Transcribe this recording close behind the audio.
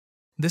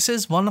This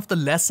is one of the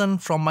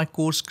lessons from my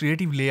course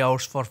Creative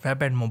Layouts for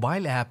Web and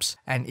Mobile Apps.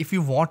 And if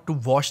you want to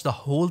watch the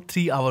whole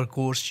 3-hour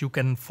course, you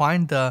can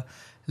find the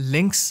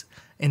links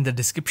in the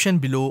description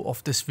below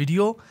of this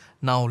video.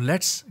 Now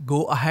let's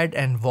go ahead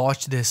and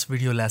watch this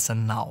video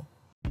lesson now.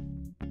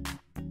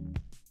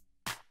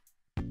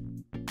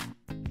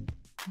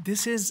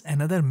 This is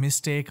another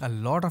mistake a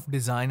lot of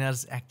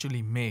designers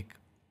actually make,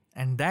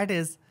 and that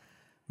is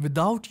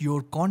without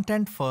your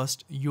content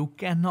first, you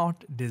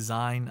cannot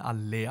design a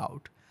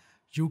layout.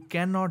 You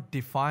cannot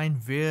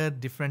define where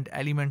different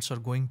elements are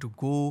going to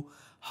go,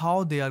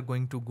 how they are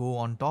going to go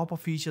on top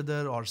of each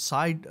other or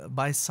side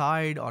by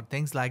side or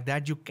things like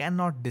that. You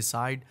cannot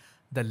decide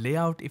the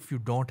layout if you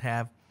don't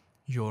have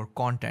your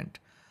content.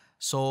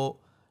 So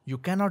you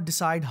cannot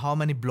decide how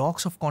many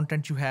blocks of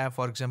content you have.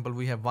 For example,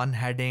 we have one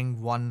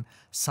heading, one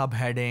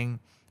subheading,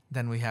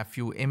 then we have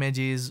few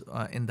images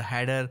in the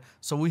header.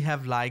 So we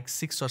have like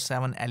 6 or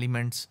 7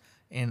 elements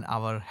in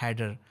our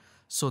header.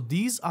 So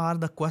these are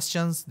the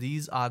questions,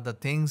 these are the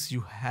things you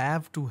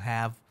have to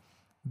have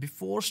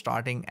before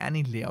starting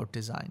any layout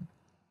design.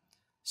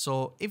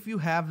 So if you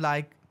have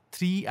like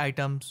 3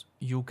 items,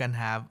 you can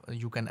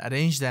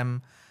arrange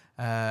them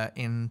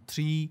in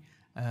 3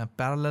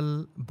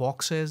 parallel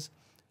boxes.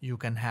 You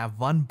can have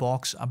one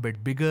box a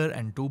bit bigger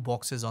and 2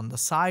 boxes on the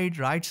side,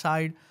 right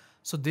side.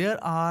 So there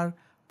are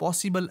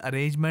possible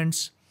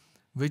arrangements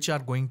which are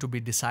going to be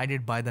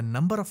decided by the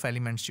number of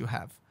elements you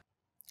have.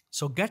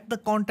 So get the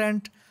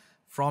content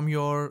from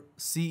your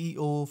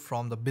CEO,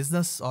 from the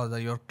business or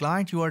your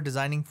client you are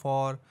designing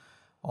for,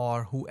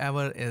 or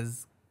whoever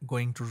is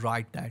going to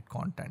write that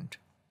content.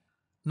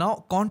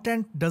 Now,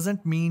 content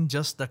doesn't mean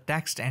just the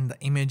text and the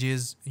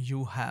images.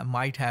 You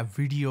might have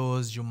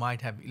videos, you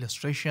might have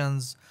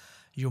illustrations,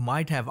 you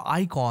might have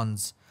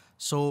icons.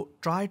 So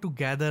try to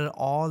gather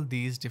all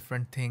these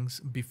different things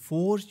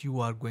before you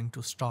are going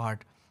to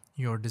start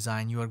your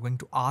design. You are going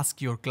to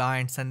ask your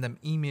client, send them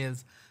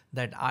emails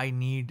that I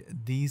need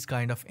these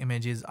kind of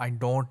images. I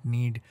don't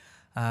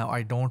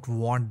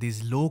want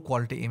these low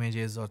quality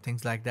images or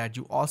things like that.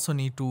 You also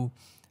need to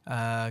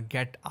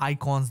get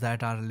icons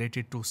that are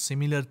related to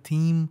similar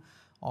theme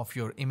of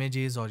your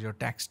images or your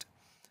text.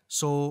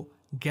 So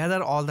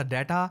gather all the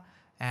data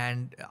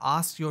and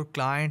ask your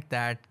client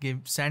that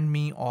send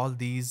me all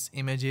these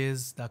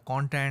images, the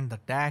content, the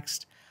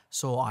text,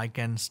 so I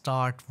can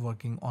start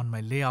working on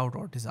my layout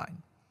or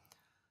design.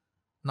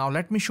 Now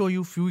let me show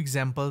you a few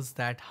examples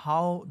that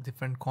how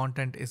different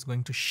content is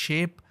going to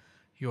shape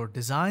your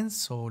designs.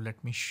 So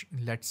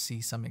let's see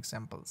some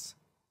examples.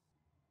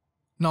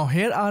 Now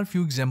here are a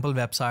few example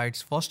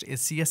websites. First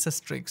is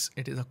CSS Tricks.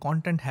 It is a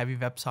content heavy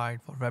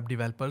website for web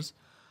developers.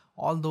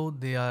 Although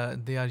they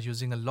are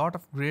using a lot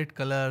of great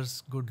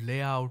colors, good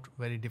layout,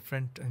 very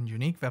different and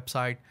unique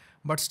website,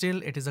 but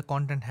still it is a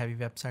content heavy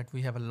website.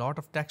 We have a lot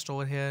of text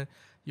over here.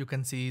 You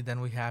can see,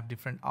 then we have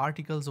different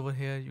articles over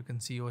here. You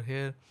can see over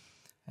here.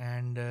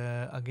 And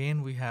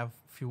again, we have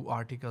few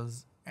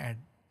articles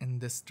in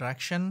this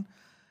direction.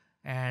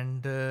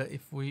 And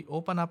if we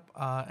open up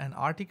an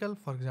article,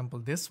 for example,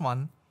 this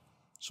one,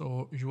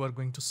 so you are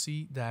going to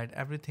see that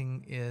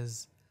everything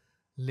is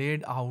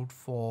laid out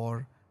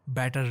for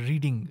better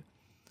reading.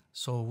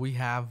 So we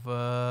have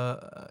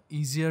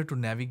easier to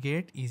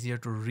navigate, easier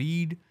to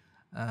read,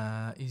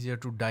 easier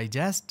to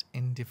digest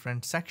in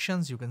different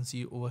sections. You can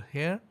see over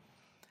here.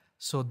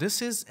 So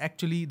this is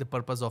actually the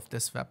purpose of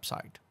this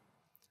website.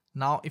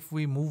 Now, if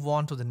we move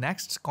on to the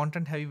next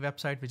content heavy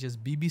website, which is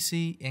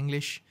BBC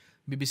English,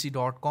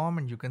 bbc.com,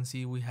 and you can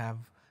see we have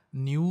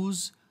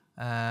news,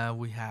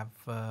 we have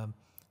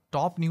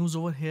top news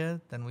over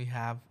here. Then we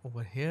have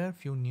over here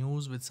few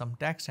news with some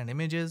text and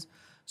images.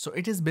 So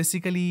it is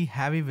basically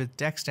heavy with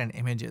text and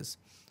images.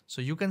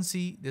 So you can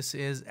see this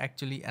is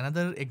actually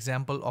another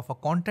example of a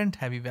content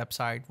heavy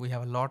website. We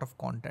have a lot of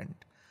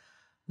content.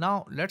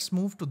 Now let's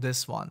move to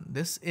this one.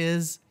 This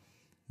is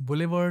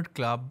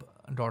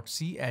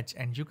boulevardclub.ch,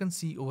 and you can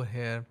see over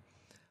here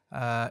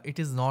it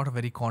is not a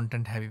very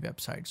content heavy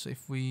website. So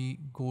if we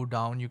go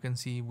down, you can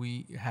see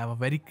we have a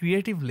very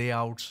creative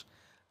layouts.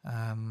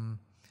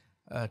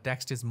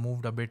 Text is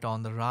moved a bit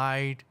on the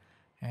right,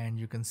 and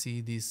you can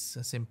see these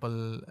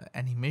simple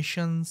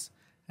animations.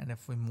 And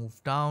if we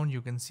move down,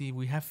 you can see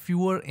we have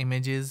fewer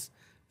images,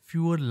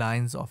 fewer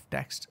lines of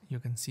text. You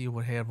can see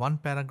over here one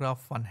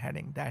paragraph, one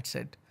heading, that's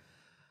it.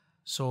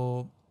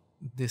 So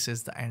this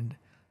is the end.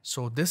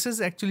 So this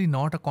is actually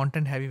not a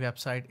content heavy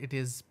website. It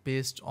is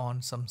based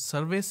on some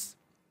service,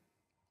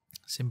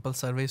 simple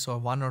service or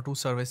 1 or 2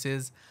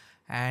 services,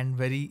 and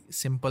very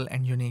simple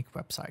and unique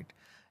website.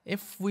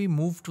 If we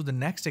move to the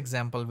next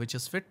example, which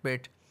is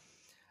Fitbit,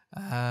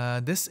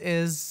 this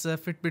is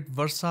Fitbit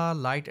Versa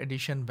Lite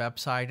Edition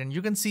website, and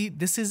you can see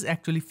this is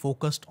actually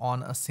focused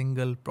on a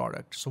single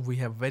product. So we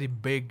have very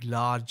big,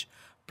 large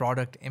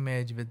product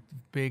image with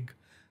big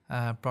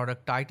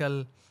product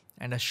title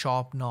and a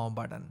shop now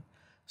button.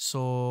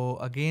 So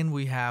again,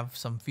 we have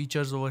some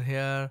features over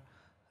here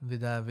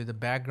with a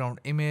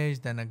background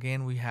image. Then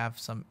again, we have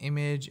some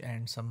image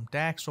and some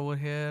text over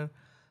here.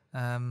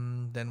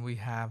 Then we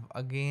have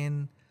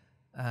again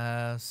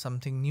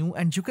something new.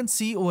 And you can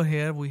see over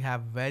here we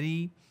have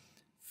very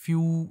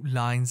few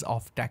lines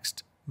of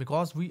text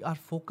because we are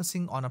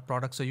focusing on a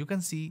product. So you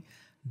can see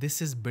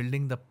this is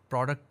building the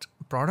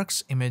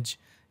product's image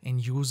in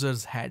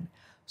user's head.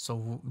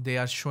 So they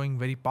are showing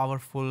very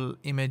powerful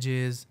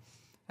images.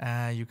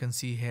 You can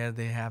see here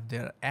they have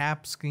their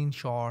app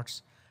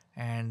screenshots,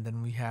 and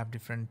then we have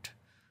different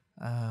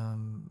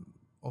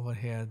over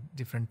here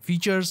different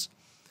features.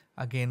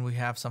 Again, we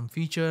have some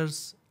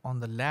features on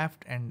the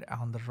left, and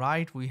on the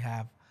right we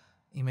have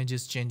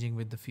images changing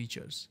with the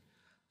features.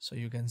 So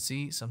you can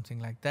see something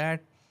like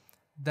that.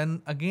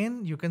 Then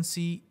again you can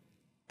see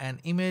an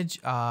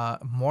image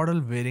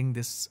model wearing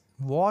this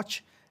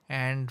watch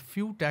and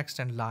few text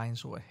and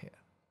lines over here.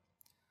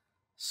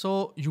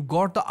 So you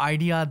got the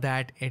idea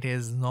that it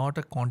is not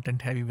a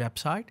content heavy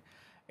website.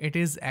 It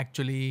is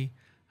actually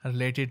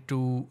related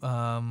to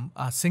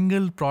a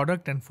single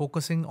product and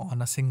focusing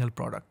on a single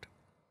product.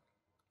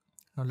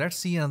 Now let's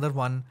see another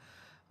one.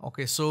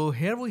 Okay, so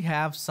here we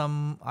have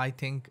some, I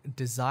think,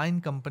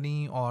 design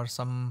company or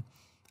some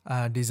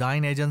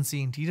design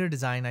agency, interior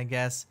design, I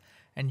guess.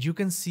 And you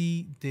can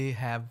see they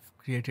have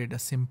created a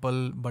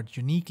simple but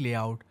unique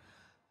layout.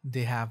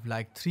 They have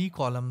like 3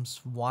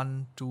 columns,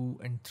 1, 2,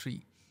 and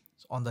 3.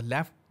 So on the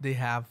left, they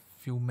have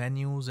few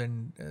menus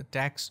and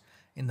text.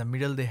 In the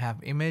middle, they have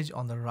image.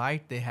 On the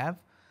right, they have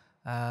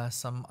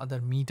some other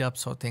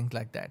meetups or things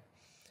like that.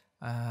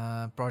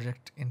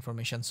 Project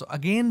information. So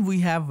again, we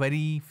have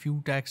very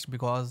few text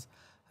because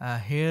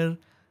here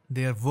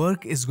their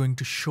work is going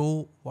to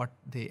show what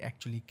they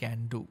actually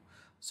can do.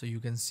 So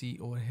you can see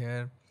over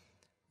here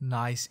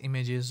nice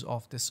images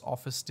of this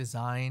office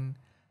design.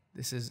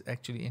 This is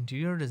actually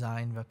interior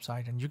design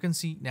website, and you can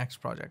see next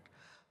project.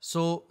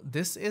 So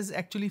this is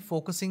actually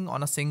focusing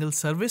on a single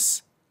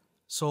service.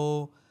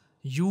 So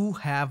you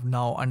have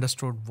now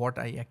understood what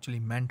I actually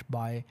meant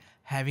by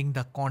having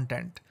the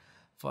content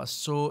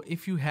first. So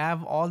if you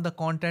have all the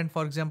content,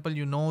 for example,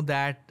 you know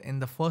that in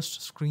the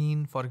first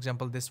screen, for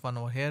example, this one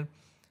over here,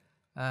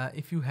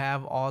 if you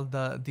have all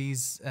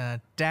these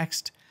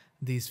text,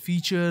 these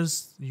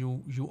features,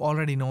 you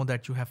already know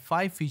that you have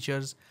 5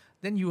 features,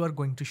 then you are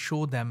going to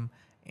show them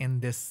in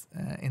this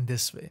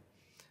way.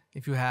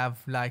 If you have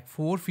like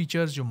 4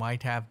 features, you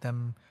might have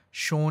them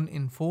shown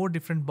in 4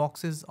 different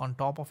boxes on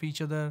top of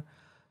each other.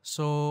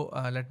 So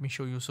let me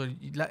show you. So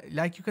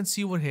like you can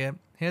see over here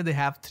they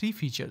have 3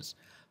 features.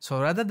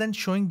 So rather than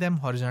showing them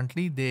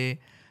horizontally, they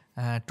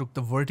took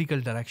the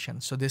vertical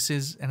direction. So this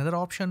is another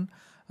option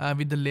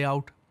with the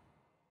layout.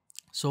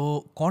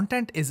 So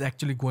content is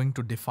actually going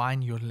to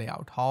define your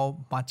layout,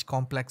 how much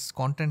complex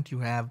content you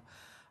have,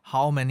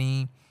 how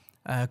many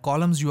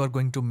columns you are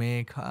going to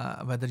make,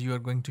 whether you are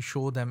going to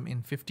show them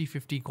in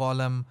 50-50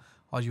 column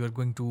or you are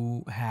going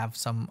to have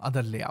some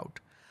other layout.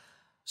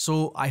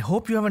 So I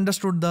hope you have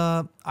understood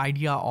the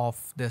idea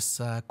of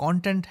this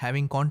content,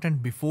 having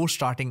content before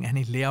starting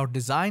any layout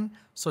design.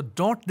 So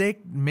don't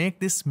make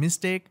this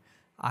mistake.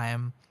 I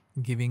am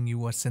giving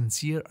you a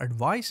sincere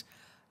advice.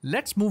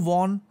 Let's move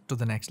on to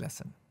the next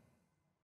lesson.